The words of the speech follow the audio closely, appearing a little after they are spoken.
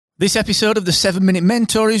This episode of the 7 Minute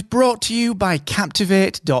Mentor is brought to you by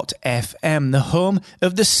Captivate.fm, the home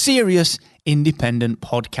of the serious independent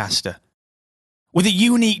podcaster. With a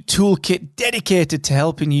unique toolkit dedicated to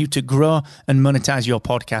helping you to grow and monetize your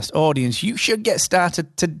podcast audience, you should get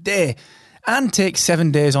started today and take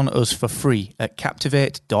 7 days on us for free at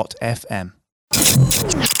Captivate.fm.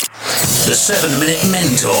 The 7 Minute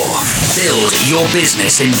Mentor. Build your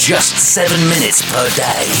business in just 7 minutes per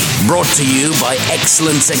day. Brought to you by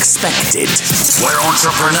Excellence Expected, where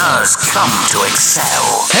entrepreneurs come to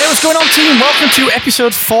excel. Hey, what's going on, team? Welcome to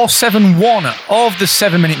episode 471 of the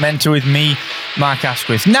 7 Minute Mentor with me, Mark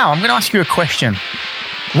Asquith. Now, I'm going to ask you a question.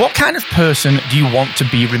 What kind of person do you want to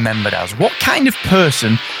be remembered as? What kind of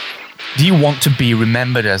person do you want to be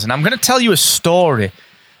remembered as? And I'm going to tell you a story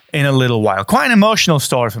in a little while. Quite an emotional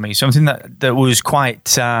story for me, something that was quite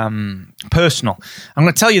personal. I'm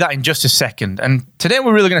going to tell you that in just a second. And today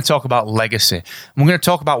we're really going to talk about legacy. And we're going to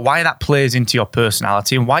talk about why that plays into your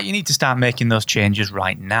personality and why you need to start making those changes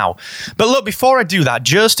right now. But look, before I do that,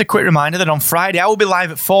 just a quick reminder that on Friday I will be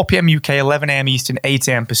live at 4 p.m. UK, 11 a.m. Eastern, 8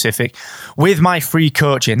 a.m. Pacific with my free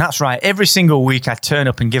coaching. That's right. Every single week I turn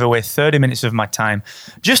up and give away 30 minutes of my time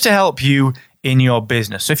just to help you in your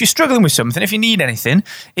business. So if you're struggling with something, if you need anything,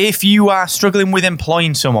 if you are struggling with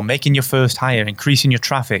employing someone, making your first hire, increasing your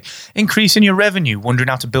traffic, increasing your revenue, wondering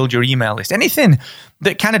how to build your email list, anything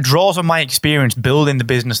that kind of draws on my experience building the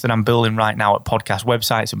business that I'm building right now at podcast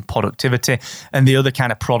websites and productivity and the other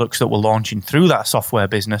kind of products that we're launching through that software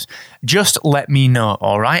business, just let me know,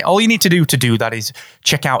 all right? All you need to do that is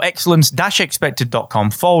check out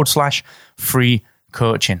excellence-expected.com/free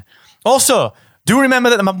coaching. Also, do remember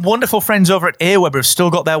that my wonderful friends over at Aweber have still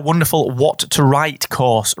got their wonderful What to Write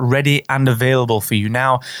course ready and available for you.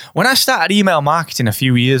 Now, when I started email marketing a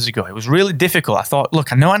few years ago, it was really difficult. I thought,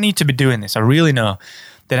 look, I know I need to be doing this. I really know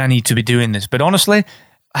that I need to be doing this. But honestly,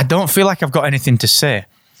 I don't feel like I've got anything to say.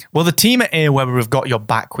 Well, the team at Aweber have got your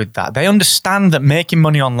back with that. They understand that making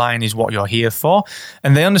money online is what you're here for,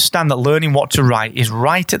 and they understand that learning what to write is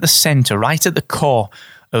right at the center, right at the core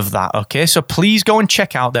of that, okay? So please go and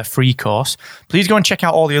check out their free course. Please go and check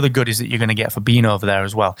out all the other goodies that you're going to get for being over there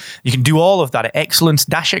as well. You can do all of that at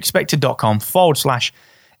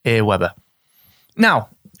excellence-expected.com/Aweber. Now,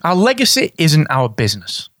 our legacy isn't our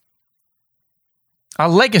business. Our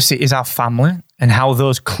legacy is our family and how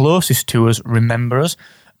those closest to us remember us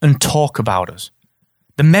and talk about us.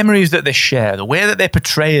 The memories that they share, the way that they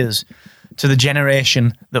portray us to the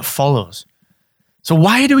generation that follows. So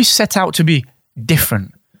why do we set out to be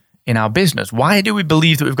different in our business? Why do we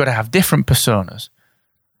believe that we've got to have different personas?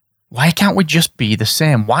 Why can't we just be the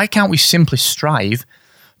same? Why can't we simply strive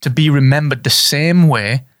to be remembered the same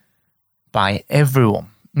way by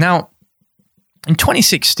everyone? Now, in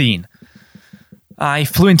 2016, I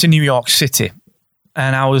flew into New York City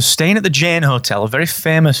and I was staying at the Jane Hotel, a very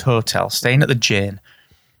famous hotel, staying at the Jane.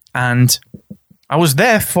 And I was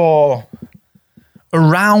there for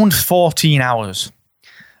around 14 hours.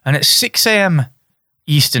 And at 6 a.m.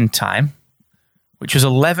 Eastern time, which was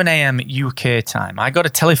 11 a.m. UK time, I got a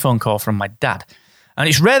telephone call from my dad. And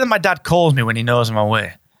it's rare that my dad calls me when he knows I'm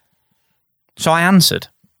away. So I answered,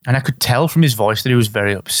 and I could tell from his voice that he was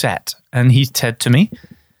very upset. And he said to me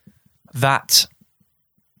that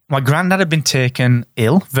my granddad had been taken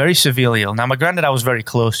ill, very severely ill. Now, my granddad I was very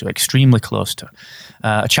close to, extremely close to,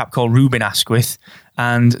 a chap called Reuben Asquith,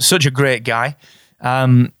 and such a great guy.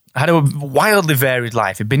 Had a wildly varied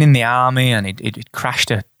life. He'd been in the army and he'd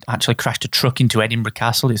actually crashed a truck into Edinburgh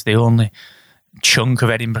Castle. It's the only chunk of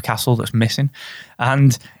Edinburgh Castle that's missing.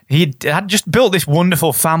 And he had just built this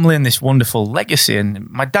wonderful family and this wonderful legacy. And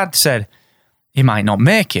my dad said he might not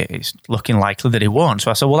make it. It's looking likely that he won't.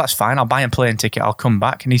 So I said, well, that's fine. I'll buy a plane ticket. I'll come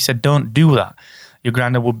back. And he said, don't do that. Your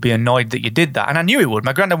granddad would be annoyed that you did that. And I knew he would.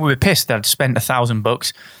 My granddad would be pissed that I'd spent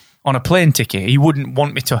 $1,000 on a plane ticket. He wouldn't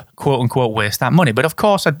want me to, quote unquote, waste that money. But of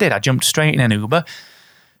course I did. I jumped straight in an Uber,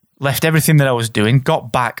 left everything that I was doing,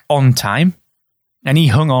 got back on time, and he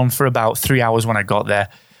hung on for about 3 hours when I got there.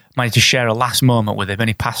 Managed to share a last moment with him, and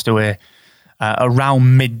he passed away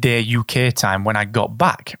around midday UK time when I got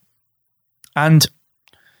back. And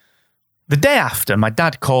the day after, my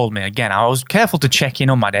dad called me again. I was careful to check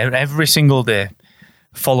in on my dad every single day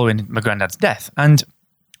following my granddad's death. And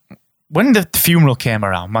when the funeral came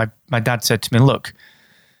around, my dad said to me, look,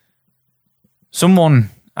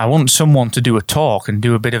 I want someone to do a talk and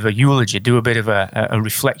do a bit of a eulogy, do a bit of a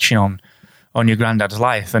reflection on your granddad's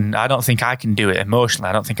life. And I don't think I can do it emotionally.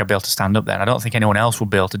 I don't think I'll be able to stand up there. And I don't think anyone else will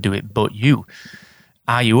be able to do it but you.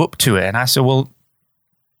 Are you up to it? And I said, well,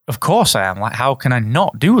 of course I am. Like, how can I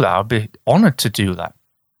not do that? I'd be honored to do that.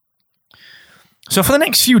 So for the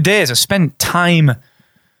next few days, I spent time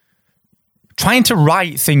trying to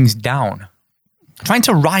write things down, trying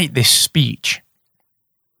to write this speech,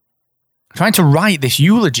 trying to write this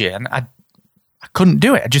eulogy, and I couldn't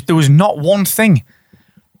do it. There was not one thing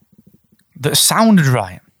that sounded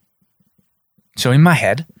right. So in my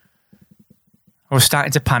head, I was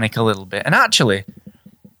starting to panic a little bit. And actually,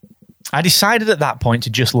 I decided at that point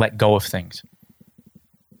to just let go of things.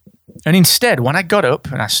 And instead, when I got up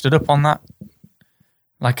and I stood up on that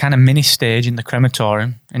like kind of mini stage in the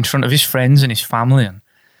crematorium in front of his friends and his family and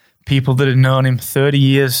people that had known him 30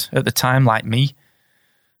 years at the time, like me,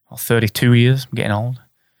 or 32 years, I'm getting old.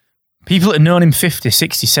 People that had known him 50,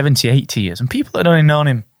 60, 70, 80 years, and people that had only known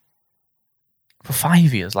him for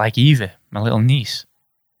 5 years, like Evie, my little niece.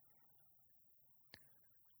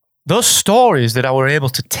 Those stories that I were able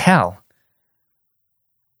to tell,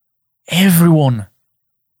 everyone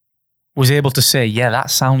was able to say, yeah,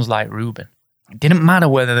 that sounds like Ruben. It didn't matter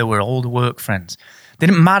whether they were old work friends. It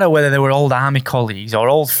didn't matter whether they were old army colleagues or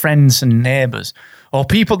old friends and neighbours or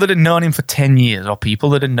people that had known him for 10 years or people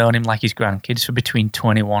that had known him like his grandkids for between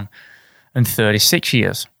 21 and 36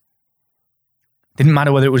 years. It didn't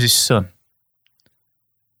matter whether it was his son.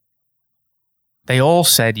 They all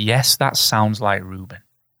said, yes, that sounds like Ruben.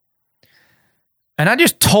 And I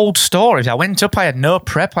just told stories. I went up, I had no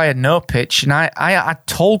prep, I had no pitch, and I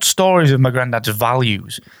told stories of my granddad's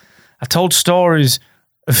values. I told stories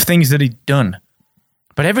of things that he'd done.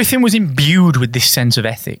 But everything was imbued with this sense of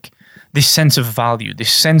ethic, this sense of value,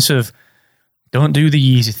 this sense of don't do the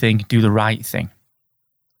easy thing, do the right thing.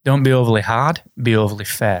 Don't be overly hard, be overly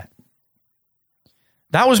fair.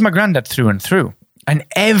 That was my granddad through and through. And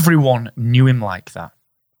everyone knew him like that.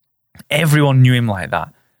 Everyone knew him like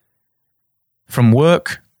that. From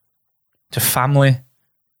work to family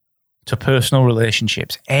to personal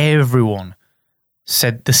relationships, everyone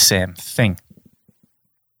said the same thing.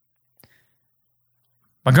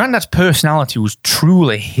 My granddad's personality was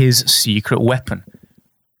truly his secret weapon.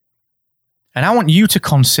 And I want you to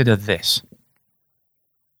consider this.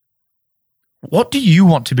 What do you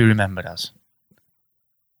want to be remembered as?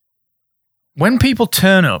 When people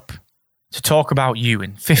turn up to talk about you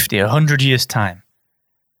in 50, 100 years' time,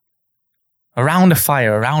 around a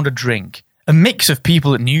fire, around a drink, a mix of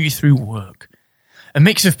people that knew you through work, a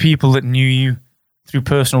mix of people that knew you through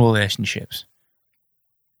personal relationships,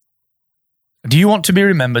 do you want to be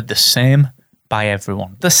remembered the same by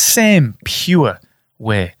everyone? The same pure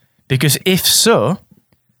way? Because if so,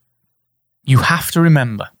 you have to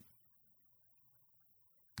remember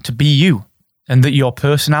to be you and that your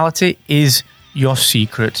personality is your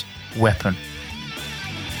secret weapon.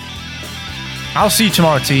 I'll see you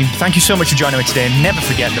tomorrow, team. Thank you so much for joining me today. And never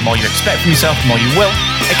forget, the more you expect from yourself, the more you will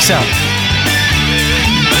excel.